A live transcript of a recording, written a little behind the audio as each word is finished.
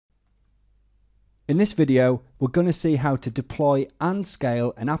In this video, we're going to see how to deploy and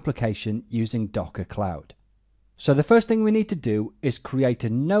scale an application using Docker Cloud. So the first thing we need to do is create a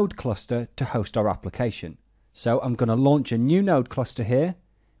node cluster to host our application. So I'm going to launch a new node cluster here.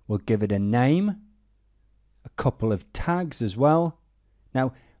 We'll give it a name, a couple of tags as well.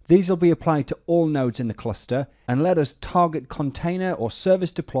 Now, these will be applied to all nodes in the cluster and let us target container or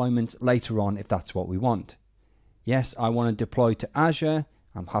service deployments later on if that's what we want. Yes, I want to deploy to Azure.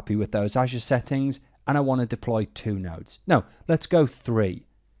 I'm happy with those Azure settings, and I want to deploy 2 nodes. No, let's go 3.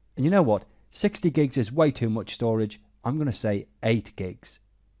 And you know what? 60 gigs is way too much storage. I'm going to say 8 gigs.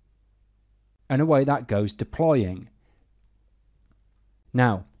 And away that goes deploying.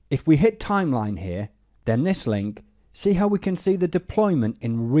 Now, if we hit timeline here, then this link, see how we can see the deployment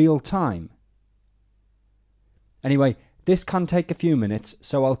in real time. Anyway, this can take a few minutes,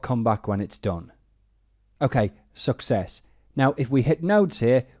 so I'll come back when it's done. Okay, success. Now, if we hit nodes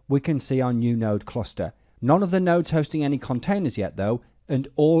here, we can see our new node cluster. None of the nodes hosting any containers yet though, and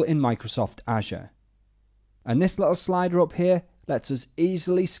all in Microsoft Azure. And this little slider up here lets us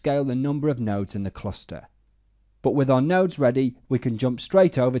easily scale the number of nodes in the cluster. But with our nodes ready, we can jump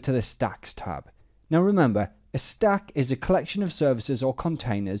straight over to the Stacks tab. Now remember, a stack is a collection of services or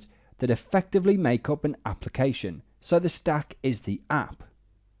containers that effectively make up an application. So the stack is the app.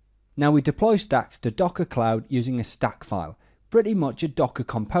 Now we deploy stacks to Docker Cloud using a stack file, pretty much a Docker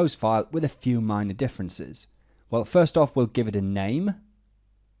Compose file with a few minor differences. Well, first off, we'll give it a name.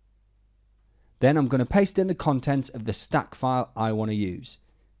 Then I'm going to paste in the contents of the stack file I want to use.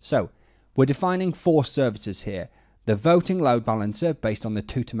 So we're defining 4 services here. The voting load balancer based on the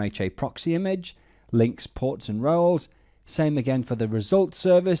Tutomeche proxy image, links, ports and roles. Same again for the result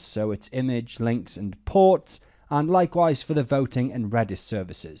service, so it's image, links and ports, and likewise for the voting and Redis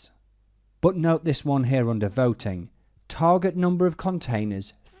services. But note this one here under voting. Target number of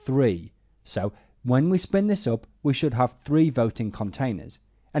containers 3. So when we spin this up, we should have 3 voting containers.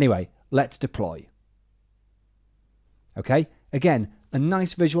 Anyway, let's deploy. Okay, again, a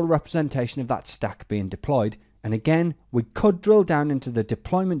nice visual representation of that stack being deployed. And again, we could drill down into the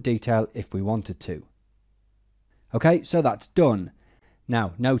deployment detail if we wanted to. Okay, so that's done.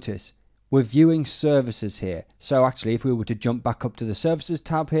 Now, notice, we're viewing services here. So actually, if we were to jump back up to the services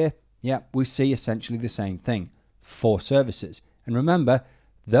tab here, yeah, we see essentially the same thing. 4 services. And remember,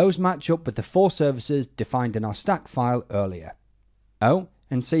 those match up with the 4 services defined in our stack file earlier. Oh,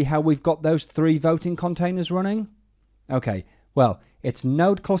 and see how we've got those 3 voting containers running? Okay, well, it's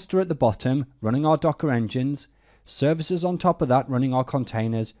node cluster at the bottom running our Docker engines, services on top of that running our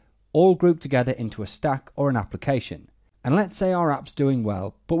containers, all grouped together into a stack or an application. And let's say our app's doing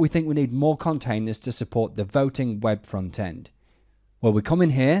well, but we think we need more containers to support the voting web front end. Well, we come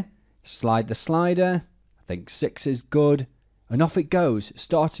in here, slide the slider, I think 6 is good, and off it goes,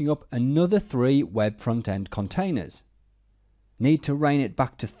 starting up another 3 web front end containers. Need to rein it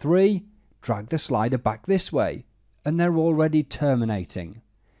back to 3, drag the slider back this way, and they're already terminating.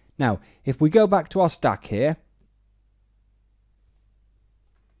 Now, if we go back to our stack here,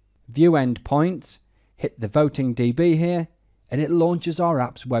 view endpoints, hit the voting DB here, and it launches our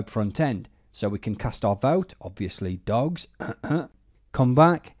app's web front end. So we can cast our vote, obviously dogs, come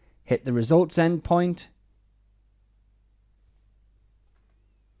back, hit the results endpoint,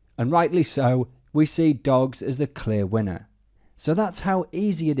 and rightly so, we see dogs as the clear winner. So that's how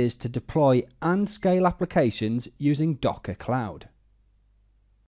easy it is to deploy and scale applications using Docker Cloud.